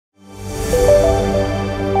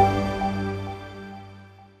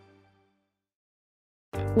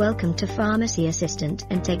Welcome to Pharmacy Assistant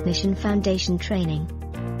and Technician Foundation Training.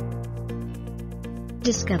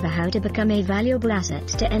 Discover how to become a valuable asset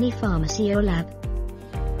to any pharmacy or lab.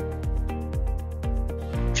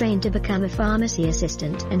 Train to become a pharmacy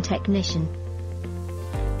assistant and technician.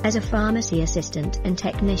 As a pharmacy assistant and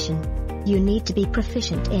technician, you need to be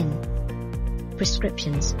proficient in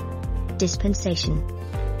prescriptions, dispensation,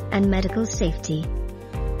 and medical safety.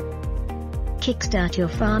 Kickstart your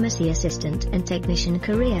pharmacy assistant and technician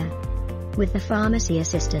career with the Pharmacy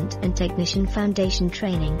Assistant and Technician Foundation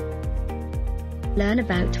Training. Learn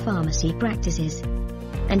about pharmacy practices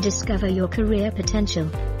and discover your career potential.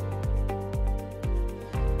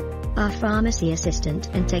 Our Pharmacy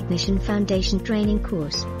Assistant and Technician Foundation Training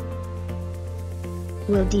course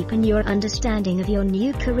will deepen your understanding of your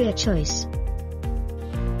new career choice.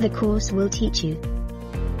 The course will teach you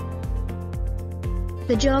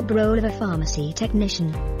the job role of a pharmacy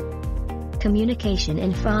technician, communication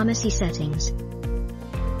in pharmacy settings,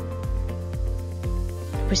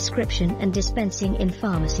 prescription and dispensing in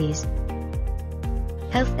pharmacies,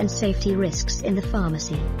 health and safety risks in the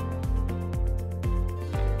pharmacy.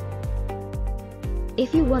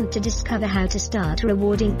 If you want to discover how to start a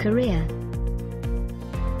rewarding career,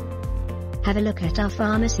 have a look at our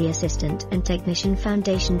Pharmacy Assistant and Technician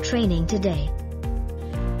Foundation Training today.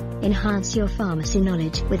 Enhance your pharmacy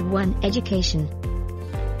knowledge with one education.